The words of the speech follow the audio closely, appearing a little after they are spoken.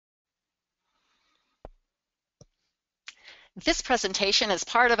This presentation is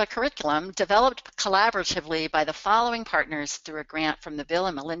part of a curriculum developed collaboratively by the following partners through a grant from the Bill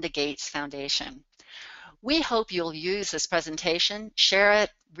and Melinda Gates Foundation. We hope you'll use this presentation, share it,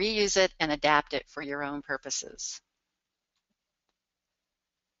 reuse it, and adapt it for your own purposes.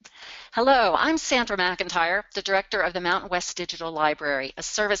 Hello, I'm Sandra McIntyre, the Director of the Mountain West Digital Library, a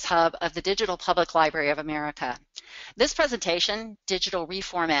service hub of the Digital Public Library of America. This presentation, Digital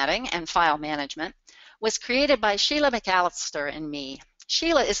Reformatting and File Management, was created by Sheila McAlister and me.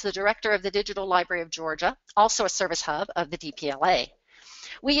 Sheila is the Director of the Digital Library of Georgia, also a service hub of the DPLA.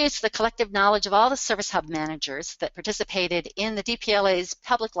 We used the collective knowledge of all the service hub managers that participated in the DPLA's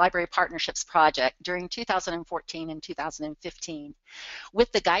Public Library Partnerships project during 2014 and 2015,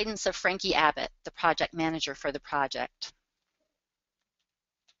 with the guidance of Frankie Abbott, the project manager for the project.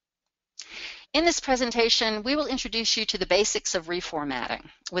 In this presentation, we will introduce you to the basics of reformatting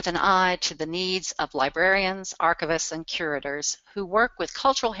with an eye to the needs of librarians, archivists, and curators who work with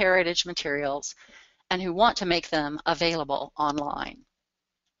cultural heritage materials and who want to make them available online.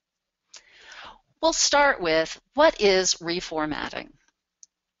 We'll start with, what is reformatting?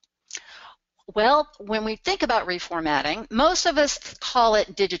 Well, when we think about reformatting, most of us call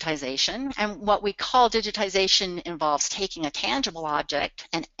it digitization, and what we call digitization involves taking a tangible object,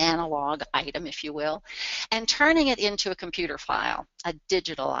 an analog item, if you will, and turning it into a computer file, a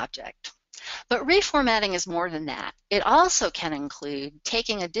digital object. But reformatting is more than that. It also can include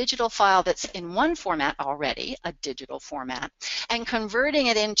taking a digital file that's in one format already, a digital format, and converting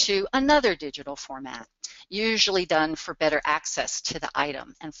it into another digital format, usually done for better access to the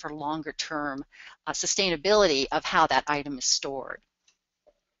item and for longer term sustainability of how that item is stored.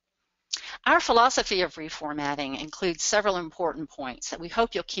 Our philosophy of reformatting includes several important points that we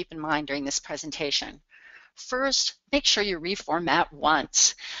hope you'll keep in mind during this presentation. First, make sure you reformat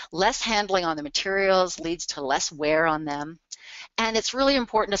once. Less handling on the materials leads to less wear on them, and it's really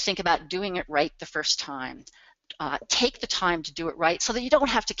important to think about doing it right the first time. Take the time to do it right so that you don't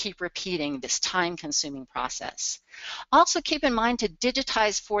have to keep repeating this time-consuming process. Also, keep in mind to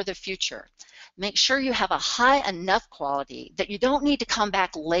digitize for the future. Make sure you have a high enough quality that you don't need to come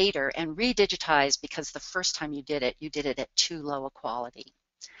back later and re-digitize because the first time you did it at too low a quality.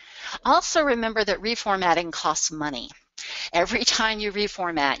 Also remember that reformatting costs money. Every time you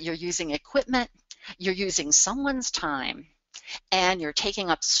reformat, you're using equipment, you're using someone's time, and you're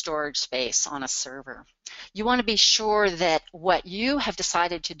taking up storage space on a server. You want to be sure that what you have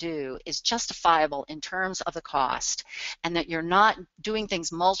decided to do is justifiable in terms of the cost, and that you're not doing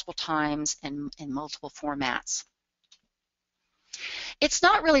things multiple times in multiple formats. It's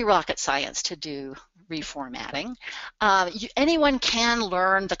not really rocket science to do reformatting. Anyone can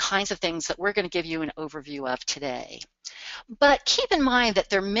learn the kinds of things that we're going to give you an overview of today. But keep in mind that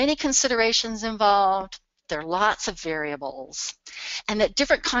there are many considerations involved. There are lots of variables, and that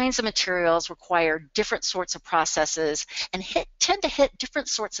different kinds of materials require different sorts of processes and tend to hit different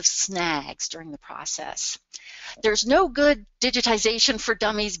sorts of snags during the process. There's no good digitization for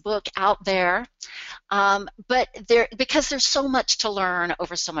dummies book out there, because there's so much to learn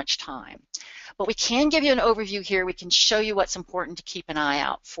over so much time. But we can give you an overview here. We can show you what's important to keep an eye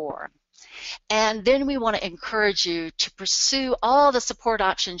out for. And then we want to encourage you to pursue all the support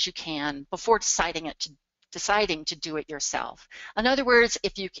options you can before deciding to do it yourself. In other words,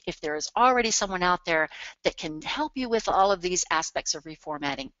 if there is already someone out there that can help you with all of these aspects of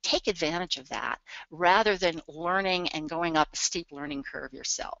reformatting, take advantage of that rather than learning and going up a steep learning curve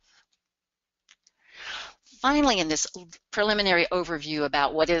yourself. Finally, in this preliminary overview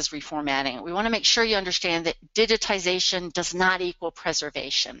about what is reformatting, we want to make sure you understand that digitization does not equal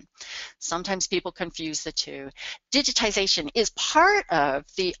preservation. Sometimes people confuse the two. Digitization is part of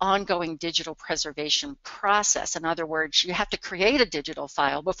the ongoing digital preservation process. In other words, you have to create a digital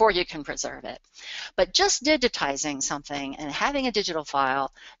file before you can preserve it. But just digitizing something and having a digital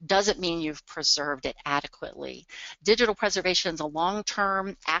file doesn't mean you've preserved it adequately. Digital preservation is a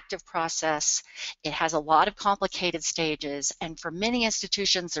long-term, active process. It has a lot of complicated stages, and for many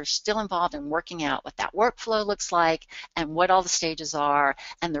institutions, they're still involved in working out what that workflow looks like and what all the stages are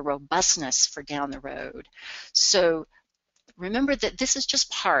and the robustness for down the road. So remember that this is just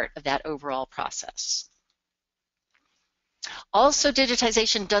part of that overall process. Also,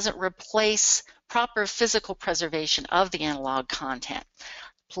 digitization doesn't replace proper physical preservation of the analog content.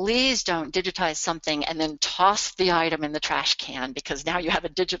 Please don't digitize something and then toss the item in the trash can because now you have a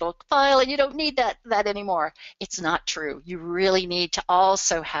digital file and you don't need that anymore. It's not true. You really need to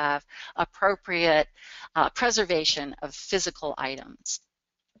also have appropriate preservation of physical items.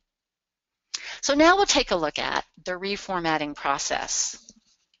 So now we'll take a look at the reformatting process.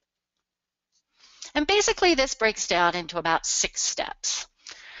 And basically this breaks down into about 6 steps.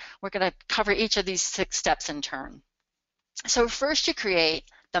 We're going to cover each of these 6 steps in turn. So first you create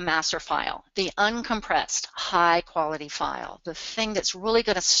the master file, the uncompressed, high quality file, the thing that's really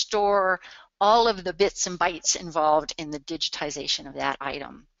going to store all of the bits and bytes involved in the digitization of that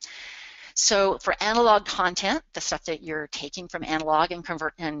item. So for analog content, the stuff that you're taking from analog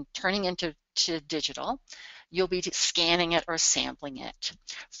and turning into digital, you'll be scanning it or sampling it.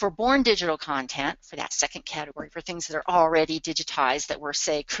 For born digital content, for that second category, for things that are already digitized that were,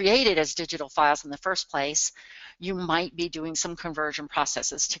 say, created as digital files in the first place, you might be doing some conversion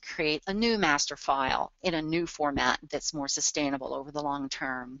processes to create a new master file in a new format that's more sustainable over the long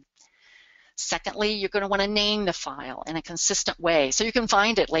term. Secondly, you're going to want to name the file in a consistent way so you can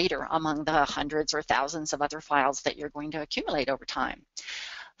find it later among the hundreds or thousands of other files that you're going to accumulate over time.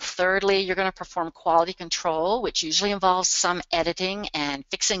 Thirdly, you're going to perform quality control, which usually involves some editing and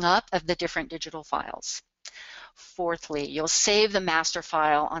fixing up of the different digital files. Fourthly, you'll save the master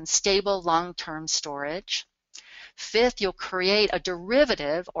file on stable long-term storage. Fifth, you'll create a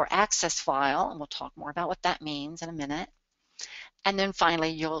derivative or access file, and we'll talk more about what that means in a minute. And then finally,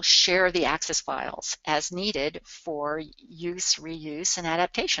 you'll share the access files as needed for use, reuse, and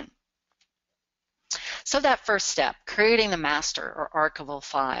adaptation. So that first step, creating the master or archival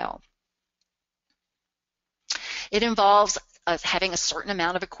file. It involves having a certain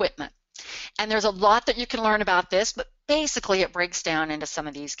amount of equipment. And there's a lot that you can learn about this, but basically it breaks down into some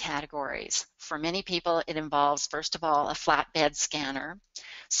of these categories. For many people, it involves, first of all, a flatbed scanner,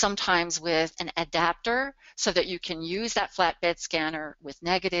 sometimes with an adapter so that you can use that flatbed scanner with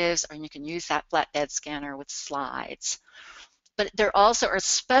negatives, or you can use that flatbed scanner with slides. But there also are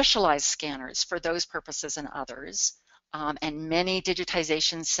specialized scanners for those purposes and others. And many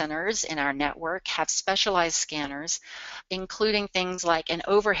digitization centers in our network have specialized scanners, including things like an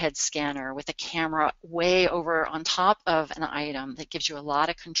overhead scanner with a camera way over on top of an item that gives you a lot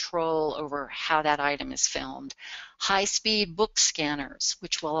of control over how that item is filmed. High-speed book scanners,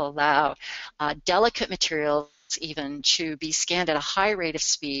 which will allow delicate materials even to be scanned at a high rate of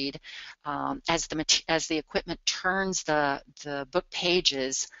speed as the equipment turns the book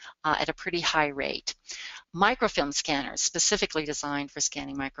pages at a pretty high rate. Microfilm scanners specifically designed for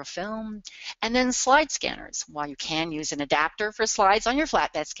scanning microfilm, and then slide scanners. While you can use an adapter for slides on your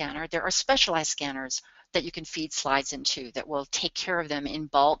flatbed scanner, there are specialized scanners that you can feed slides into that will take care of them in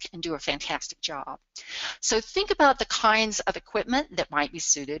bulk and do a fantastic job. So think about the kinds of equipment that might be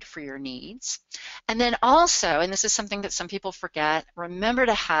suited for your needs. And then also, and this is something that some people forget, remember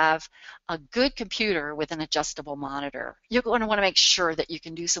to have a good computer with an adjustable monitor. You're going to want to make sure that you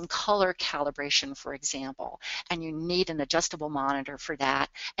can do some color calibration, for example, and you need an adjustable monitor for that,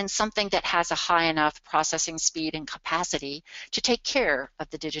 and something that has a high enough processing speed and capacity to take care of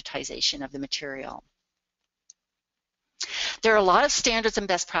the digitization of the material. There are a lot of standards and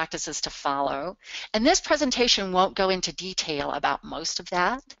best practices to follow, and this presentation won't go into detail about most of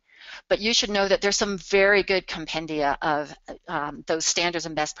that, but you should know that there's some very good compendia of those standards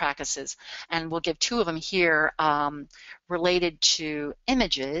and best practices, and we'll give 2 of them here related to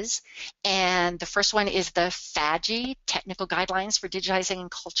images. And the first one is the FADGI, Technical Guidelines for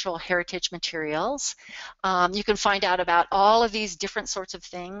Digitizing Cultural Heritage Materials. You can find out about all of these different sorts of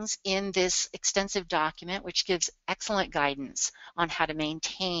things in this extensive document, which gives excellent guidance on how to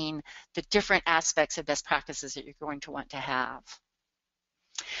maintain the different aspects of best practices that you're going to want to have.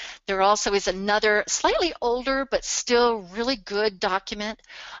 There also is another slightly older but still really good document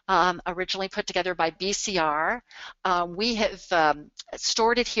originally put together by BCR. We have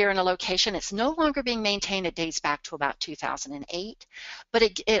stored it here in a location. It's no longer being maintained. It dates back to about 2008, but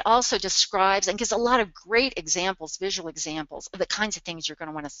it also describes and gives a lot of great examples, visual examples of the kinds of things you're going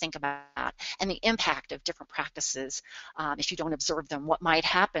to want to think about and the impact of different practices if you don't observe them, what might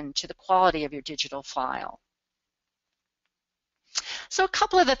happen to the quality of your digital file. So a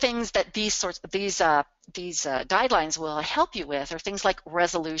couple of the things that these guidelines will help you with are things like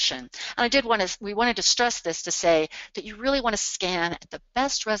resolution. And we wanted to stress this to say that you really want to scan at the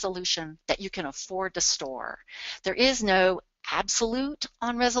best resolution that you can afford to store. There is no absolute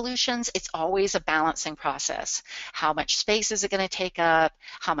on resolutions. It's always a balancing process. How much space is it going to take up?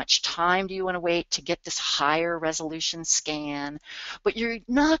 How much time do you want to wait to get this higher resolution scan? But you're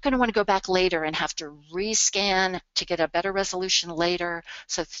not going to want to go back later and have to rescan to get a better resolution later.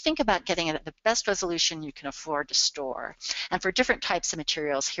 So think about getting it at the best resolution you can afford to store. And for different types of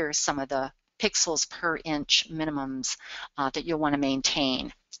materials, here's some of the pixels per inch minimums that you'll want to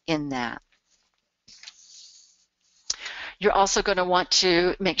maintain in that. You're also going to want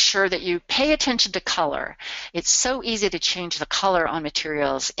to make sure that you pay attention to color. It's so easy to change the color on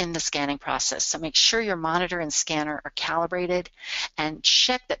materials in the scanning process, so make sure your monitor and scanner are calibrated and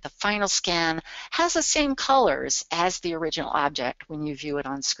check that the final scan has the same colors as the original object when you view it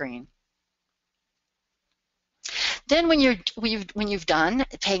on screen. Then when you've done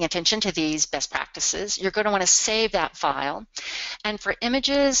paying attention to these best practices, you're going to want to save that file. And for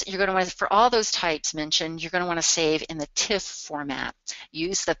images, you're going to want to, for all those types mentioned, you're going to want to save in the TIFF format.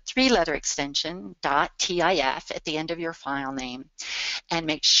 Use the three-letter extension .tif at the end of your file name, and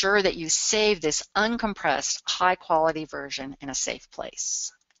make sure that you save this uncompressed, high-quality version in a safe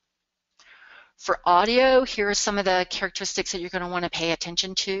place. For audio, here are some of the characteristics that you're going to want to pay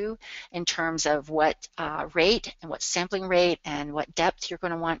attention to in terms of what rate and what sampling rate and what depth you're going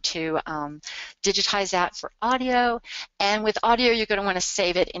to want to digitize that for audio. And with audio, you're going to want to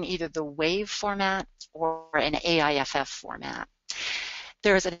save it in either the WAV format or an AIFF format.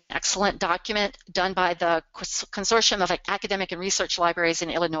 There is an excellent document done by the Consortium of Academic and Research Libraries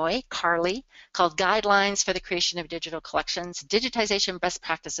in Illinois, CARLI, called Guidelines for the Creation of Digital Collections, Digitization Best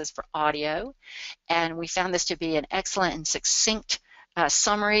Practices for Audio. And we found this to be an excellent and succinct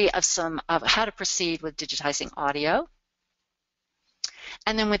summary of how to proceed with digitizing audio.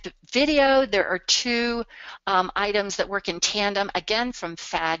 And then with the video, there are two items that work in tandem, again from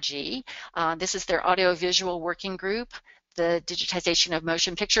FADGI. This is their audiovisual working group, the digitization of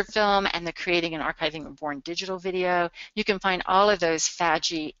motion picture film and the creating and archiving of born digital video. You can find all of those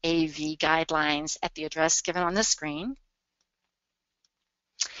FADGI AV guidelines at the address given on the screen.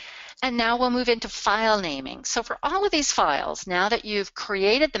 And now we'll move into file naming. So for all of these files, now that you've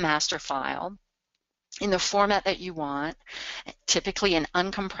created the master file in the format that you want, typically an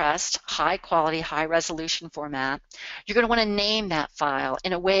uncompressed, high quality, high resolution format, you're going to want to name that file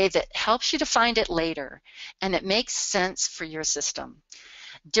in a way that helps you to find it later and that makes sense for your system.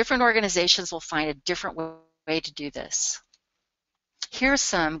 Different organizations will find a different way to do this. Here's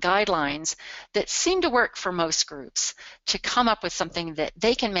some guidelines that seem to work for most groups to come up with something that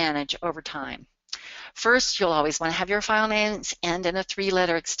they can manage over time. First, you'll always want to have your file names end in a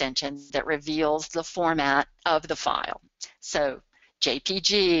three-letter extension that reveals the format of the file. So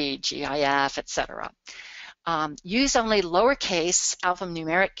JPG, GIF, etc. Use only lowercase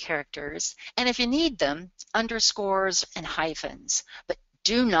alphanumeric characters, and if you need them, underscores and hyphens. But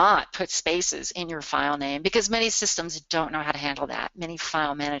do not put spaces in your file name because many systems don't know how to handle that. Many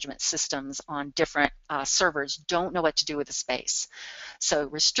file management systems on different servers don't know what to do with a space. So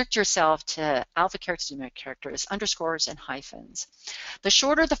restrict yourself to alphanumeric characters, underscores, and hyphens. The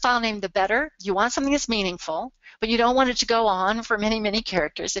shorter the file name, the better. You want something that's meaningful, but you don't want it to go on for many, many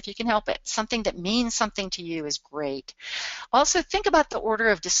characters if you can help it. Something that means something to you is great. Also, think about the order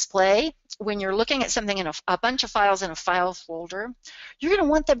of display. When you're looking at something in a bunch of files in a file folder, you're going to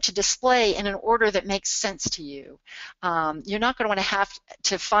want them to display in an order that makes sense to you. You're not going to want to have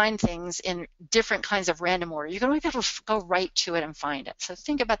to find things in different kinds of random order. You're going to be able to go right to it and find it. So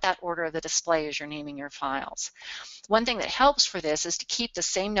think about that order of the display as you're naming your files. One thing that helps for this is to keep the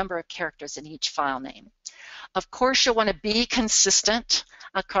same number of characters in each file name. Of course, you'll want to be consistent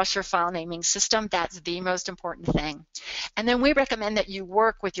across your file naming system. That's the most important thing. And then we recommend that you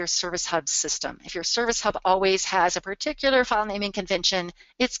work with your Service Hub system. If your Service Hub always has a particular file naming convention,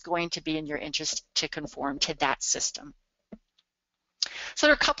 it's going to be in your interest to conform to that system. So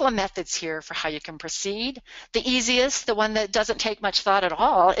there are a couple of methods here for how you can proceed. The easiest, the one that doesn't take much thought at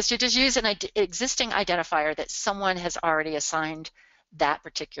all, is to just use an existing identifier that someone has already assigned that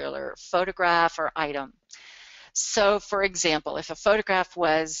particular photograph or item. So for example, if a photograph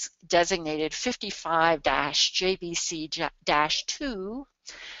was designated 55-JBC-2,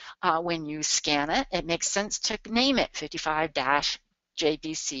 when you scan it, it makes sense to name it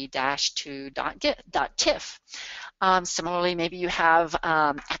 55-JBC-2.TIFF. Similarly, maybe you have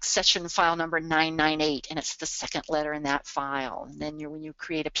accession file number 998 and it's the second letter in that file. And then when you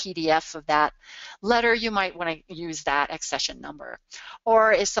create a PDF of that letter, you might want to use that accession number.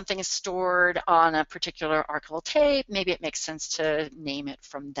 Or if something is stored on a particular archival tape, maybe it makes sense to name it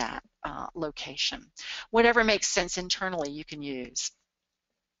from that location. Whatever makes sense internally, you can use.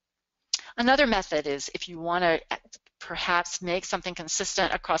 Another method is if you want to perhaps make something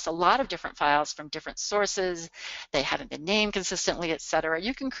consistent across a lot of different files from different sources, they haven't been named consistently, etc.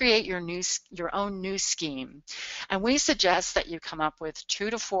 You can create your own new scheme. And we suggest that you come up with 2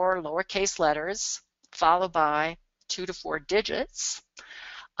 to 4 lowercase letters followed by 2 to 4 digits.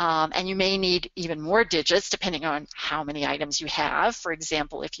 And you may need even more digits depending on how many items you have. For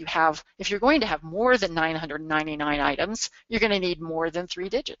example, if you're going to have more than 999 items, you're going to need more than 3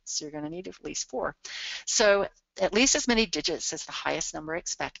 digits. You're going to need at least 4. So at least as many digits as the highest number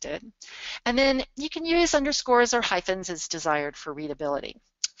expected. And then you can use underscores or hyphens as desired for readability.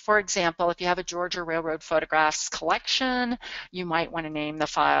 For example, if you have a Georgia Railroad photographs collection, you might want to name the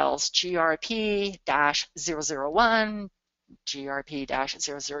files GRP-001,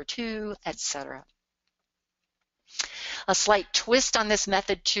 GRP-002, etc. A slight twist on this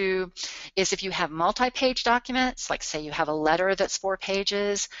method too is if you have multi-page documents, like say you have a letter that's 4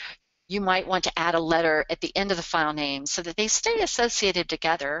 pages, you might want to add a letter at the end of the file name so that they stay associated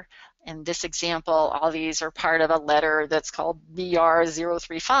together. In this example, all these are part of a letter that's called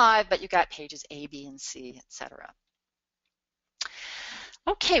BR035, but you got pages A, B, and C, etc.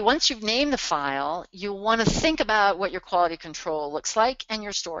 Okay, once you've named the file, you want to think about what your quality control looks like and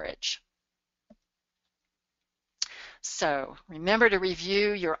your storage. So remember to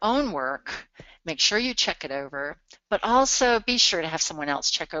review your own work, make sure you check it over, but also be sure to have someone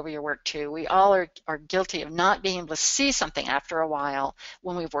else check over your work too. We all are guilty of not being able to see something after a while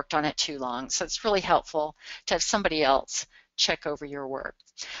when we've worked on it too long. So it's really helpful to have somebody else check over your work.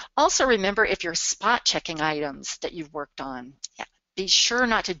 Also remember if you're spot checking items that you've worked on. Be sure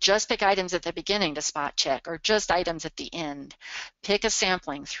not to just pick items at the beginning to spot check or just items at the end. Pick a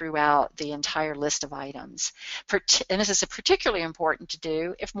sampling throughout the entire list of items. And this is particularly important to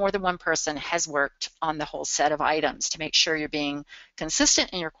do if more than one person has worked on the whole set of items to make sure you're being consistent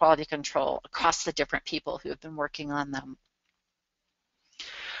in your quality control across the different people who have been working on them.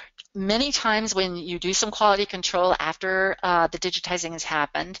 Many times when you do some quality control after the digitizing has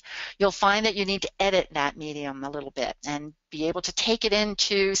happened, you'll find that you need to edit that medium a little bit and be able to take it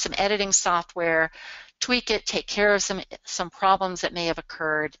into some editing software, tweak it, take care of some problems that may have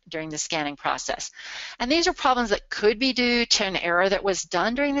occurred during the scanning process. And these are problems that could be due to an error that was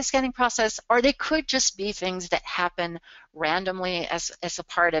done during the scanning process, or they could just be things that happen randomly as a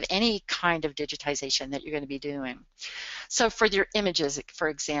part of any kind of digitization that you're going to be doing. So for your images, for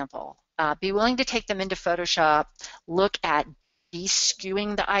example, be willing to take them into Photoshop, look at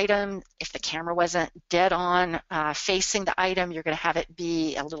de-skewing the item. If the camera wasn't dead on facing the item, you're going to have it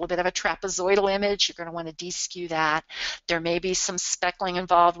be a little bit of a trapezoidal image. You're going to want to de-skew that. There may be some speckling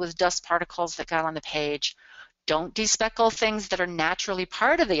involved with dust particles that got on the page. Don't despeckle things that are naturally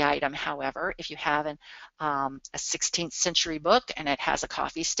part of the item, however. If you have a 16th century book and it has a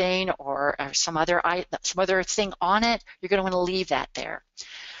coffee stain or some other thing on it, you're going to want to leave that there.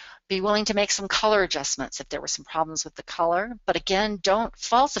 Be willing to make some color adjustments if there were some problems with the color, but again, don't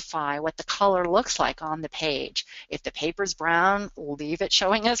falsify what the color looks like on the page. If the paper's brown, leave it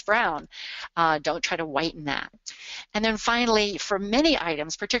showing as brown. Don't try to whiten that. And then finally, for many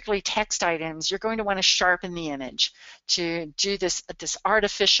items, particularly text items, you're going to want to sharpen the image to do this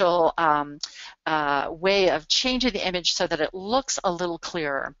artificial way of changing the image so that it looks a little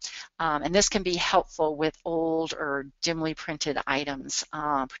clearer. And this can be helpful with old or dimly printed items,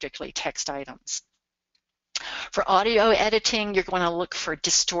 particularly text items. For audio editing, you're going to look for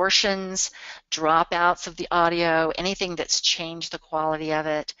distortions, dropouts of the audio, anything that's changed the quality of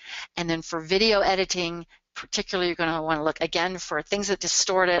it. And then for video editing, particularly you're going to want to look again for things that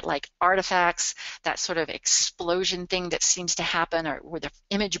distort it, like artifacts, that sort of explosion thing that seems to happen, or where the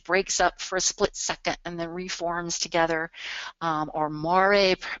image breaks up for a split second and then reforms together, or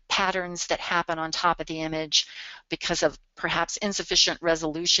moire patterns that happen on top of the image because of perhaps insufficient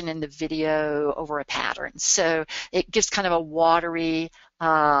resolution in the video over a pattern. So it gives kind of a watery,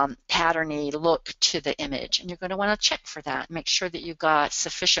 patterny look to the image, and you're going to want to check for that and make sure that you've got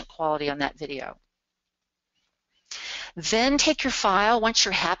sufficient quality on that video. Then take your file, once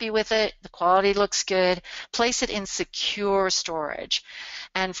you're happy with it, the quality looks good, place it in secure storage.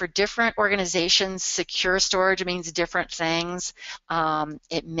 And for different organizations, secure storage means different things.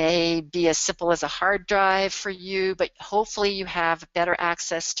 It may be as simple as a hard drive for you, but hopefully you have better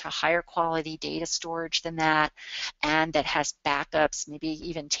access to higher quality data storage than that, and that has backups, maybe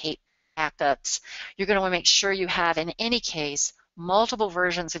even tape backups. You're going to want to make sure you have, in any case, multiple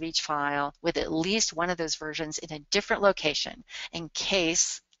versions of each file with at least one of those versions in a different location in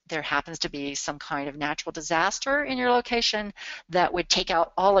case there happens to be some kind of natural disaster in your location that would take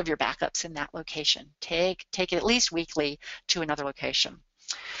out all of your backups in that location. Take it at least weekly to another location.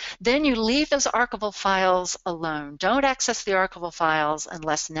 Then you leave those archival files alone. Don't access the archival files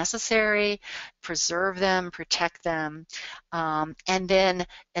unless necessary. Preserve them, protect them. And then,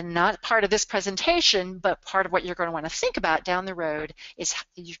 and not part of this presentation, but part of what you're going to want to think about down the road is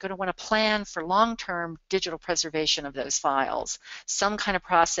you're going to want to plan for long-term digital preservation of those files. Some kind of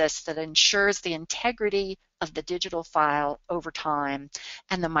process that ensures the integrity of the digital file over time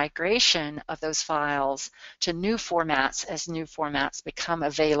and the migration of those files to new formats as new formats become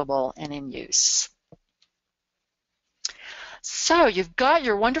available and in use. So you've got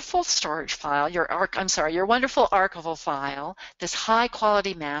your wonderful storage file, your wonderful archival file, this high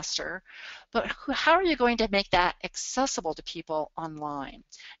quality master, but how are you going to make that accessible to people online?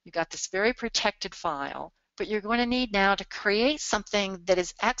 You've got this very protected file, but you're going to need now to create something that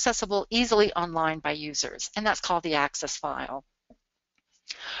is accessible easily online by users, and that's called the access file.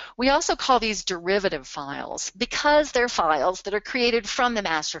 We also call these derivative files because they're files that are created from the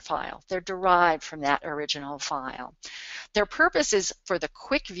master file. They're derived from that original file. Their purpose is for the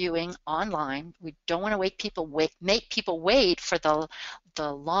quick viewing online. We don't want to make people wait for the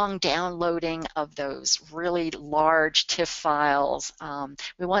long downloading of those really large TIFF files.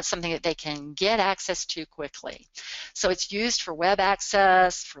 We want something that they can get access to quickly. So it's used for web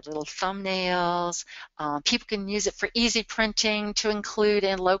access, for little thumbnails. People can use it for easy printing to include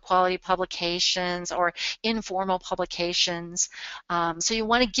in low quality publications or informal publications. So you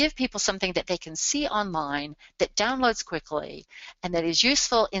want to give people something that they can see online that downloads quickly and that is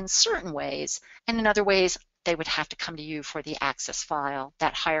useful in certain ways, and in other ways they would have to come to you for the access file,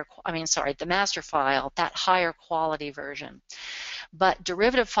 the master file, that higher quality version. But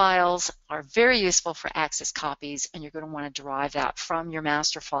derivative files are very useful for access copies, and you're going to want to derive that from your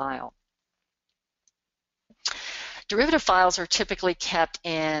master file. Derivative files are typically kept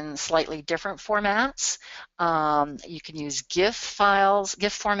in slightly different formats. You can use GIF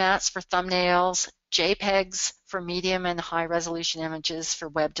formats for thumbnails, JPEGs for medium and high resolution images for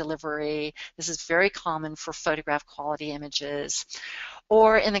web delivery. This is very common for photograph quality images.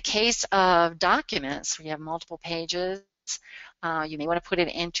 Or in the case of documents, where you have multiple pages, you may want to put it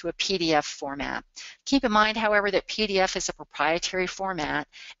into a PDF format. Keep in mind, however, that PDF is a proprietary format,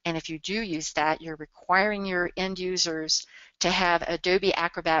 and if you do use that, you're requiring your end users to have Adobe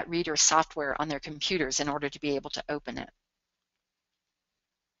Acrobat Reader software on their computers in order to be able to open it.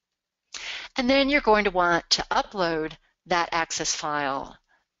 And then you're going to want to upload that access file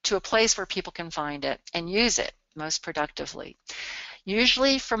to a place where people can find it and use it most productively.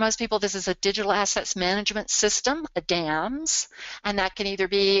 Usually, for most people, this is a digital assets management system, a DAMS, and that can either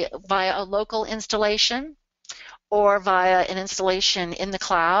be via a local installation or via an installation in the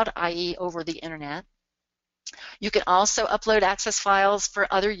cloud, i.e. over the internet. You can also upload access files for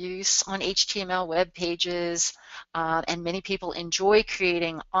other use on HTML web pages, and many people enjoy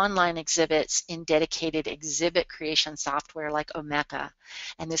creating online exhibits in dedicated exhibit creation software like Omeka,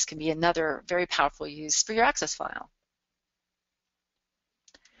 and this can be another very powerful use for your access file.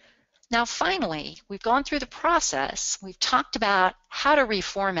 Now finally, we've gone through the process. We've talked about how to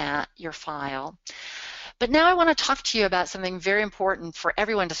reformat your file. But now I want to talk to you about something very important for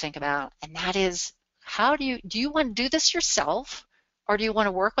everyone to think about, and that is, do you want to do this yourself, or do you want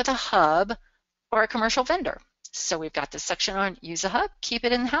to work with a hub or a commercial vendor? So we've got this section on use a hub, keep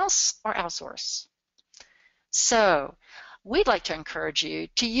it in-house, or outsource. So we'd like to encourage you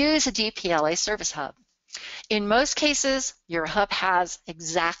to use a DPLA service hub. In most cases, your hub has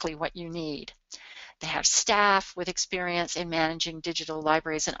exactly what you need. They have staff with experience in managing digital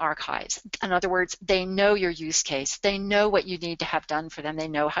libraries and archives. In other words, they know your use case. They know what you need to have done for them. They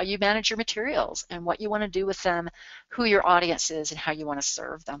know how you manage your materials and what you want to do with them, who your audience is, and how you want to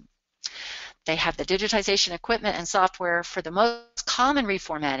serve them. They have the digitization equipment and software for the most common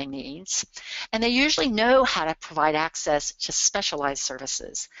reformatting needs, and they usually know how to provide access to specialized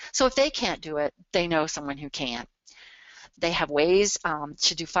services. So if they can't do it, they know someone who can. They have ways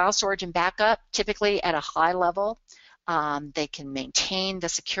to do file storage and backup, typically at a high level. They can maintain the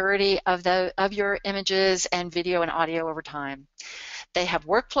security of your images and video and audio over time. They have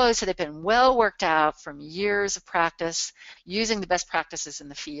workflows that have been well worked out from years of practice using the best practices in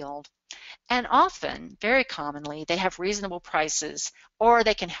the field. And often, very commonly, they have reasonable prices, or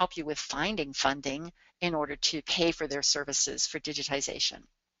they can help you with finding funding in order to pay for their services for digitization.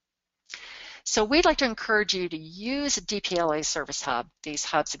 So we'd like to encourage you to use a DPLA service hub. These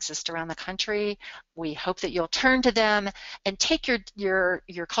hubs exist around the country. We hope that you'll turn to them and take your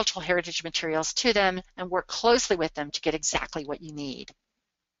cultural heritage materials to them and work closely with them to get exactly what you need.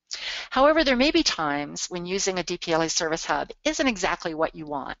 However, there may be times when using a DPLA service hub isn't exactly what you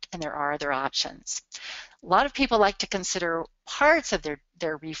want, and there are other options. A lot of people like to consider parts of their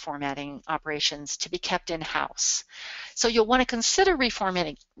reformatting operations to be kept in-house. So you'll want to consider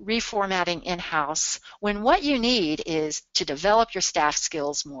reformatting in-house when what you need is to develop your staff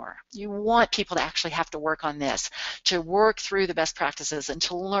skills more. You want people to actually have to work on this, to work through the best practices and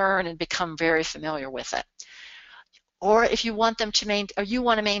to learn and become very familiar with it. Or if you want them to you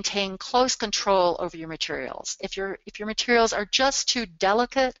want to maintain close control over your materials. If your materials are just too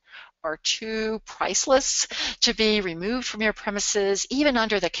delicate are too priceless to be removed from your premises, even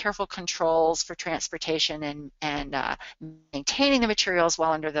under the careful controls for transportation and maintaining the materials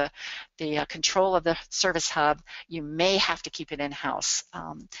while under the control of the service hub, you may have to keep it in-house.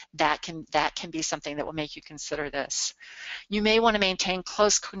 That can be something that will make you consider this. You may want to maintain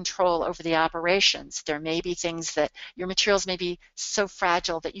close control over the operations. There may be things that your materials may be so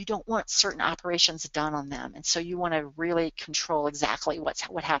fragile that you don't want certain operations done on them, and so you want to really control exactly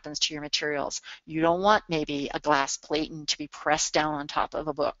what happens to your materials. You don't want maybe a glass platen to be pressed down on top of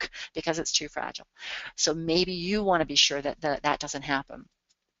a book because it's too fragile. So maybe you want to be sure that that doesn't happen.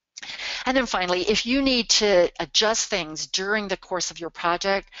 And then finally, if you need to adjust things during the course of your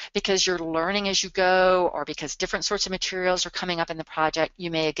project because you're learning as you go or because different sorts of materials are coming up in the project,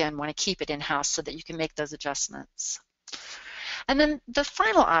 you may again want to keep it in-house so that you can make those adjustments. And then the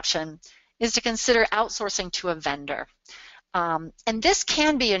final option is to consider outsourcing to a vendor. And this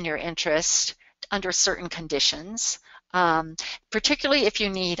can be in your interest under certain conditions, particularly if you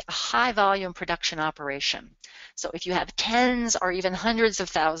need a high volume production operation. So if you have tens or even hundreds of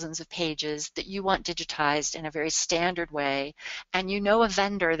thousands of pages that you want digitized in a very standard way, and you know a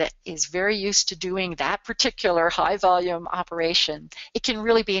vendor that is very used to doing that particular high volume operation, it can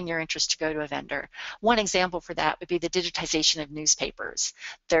really be in your interest to go to a vendor. One example for that would be the digitization of newspapers.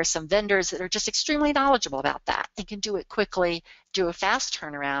 There are some vendors that are just extremely knowledgeable about that and can do it quickly, do a fast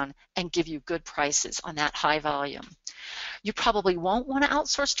turnaround, and give you good prices on that high volume. You probably won't want to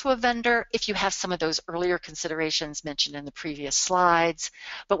outsource to a vendor if you have some of those earlier considerations mentioned in the previous slides.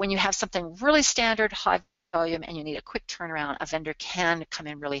 But when you have something really standard, high volume, and you need a quick turnaround, a vendor can come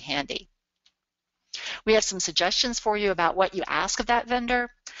in really handy. We have some suggestions for you about what you ask of that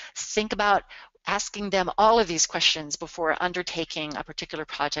vendor. Think about asking them all of these questions before undertaking a particular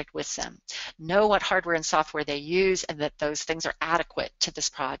project with them. Know what hardware and software they use and that those things are adequate to this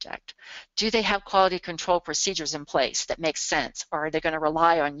project. Do they have quality control procedures in place that make sense, or are they going to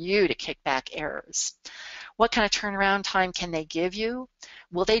rely on you to kick back errors? What kind of turnaround time can they give you?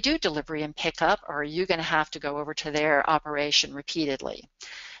 Will they do delivery and pickup, or are you going to have to go over to their operation repeatedly?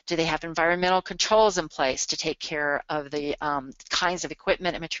 Do they have environmental controls in place to take care of the kinds of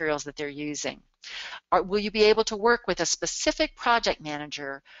equipment and materials that they're using? Or will you be able to work with a specific project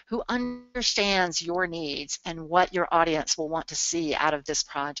manager who understands your needs and what your audience will want to see out of this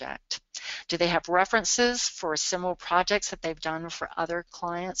project? Do they have references for similar projects that they've done for other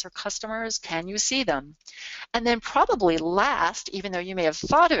clients or customers? Can you see them? And then probably last, even though you may have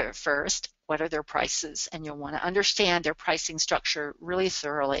thought of it first, what are their prices? And you'll want to understand their pricing structure really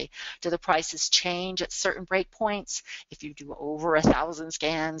thoroughly. Do the prices change at certain breakpoints? If you do over 1,000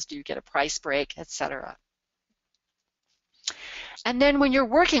 scans, do you get a price break, etc.? And then when you're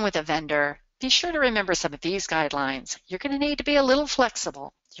working with a vendor, be sure to remember some of these guidelines. You're going to need to be a little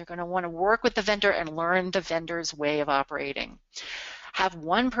flexible. You're going to want to work with the vendor and learn the vendor's way of operating. Have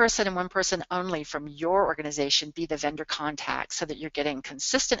one person and one person only from your organization be the vendor contact so that you're getting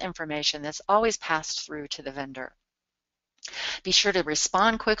consistent information that's always passed through to the vendor. Be sure to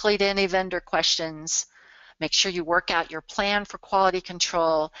respond quickly to any vendor questions. Make sure you work out your plan for quality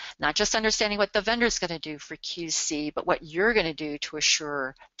control, not just understanding what the vendor's going to do for QC, but what you're going to do to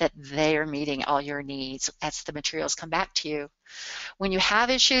assure that they are meeting all your needs as the materials come back to you. When you have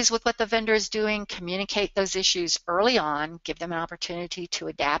issues with what the vendor is doing, communicate those issues early on, give them an opportunity to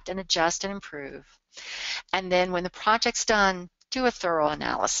adapt and adjust and improve. And then when the project's done, do a thorough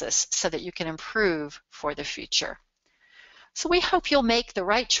analysis so that you can improve for the future. So we hope you'll make the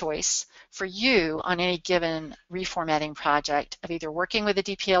right choice for you on any given reformatting project of either working with a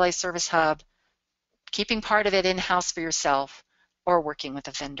DPLA service hub, keeping part of it in-house for yourself, or working with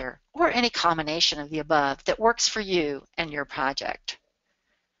a vendor, or any combination of the above that works for you and your project.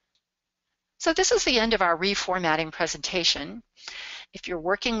 So this is the end of our reformatting presentation. If you're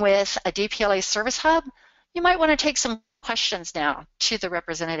working with a DPLA service hub, you might want to take some questions now to the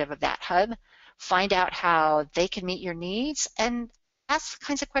representative of that hub, find out how they can meet your needs, and ask the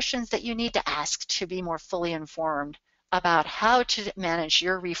kinds of questions that you need to ask to be more fully informed about how to manage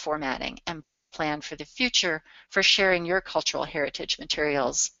your reformatting and plan for the future for sharing your cultural heritage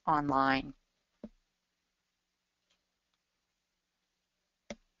materials online.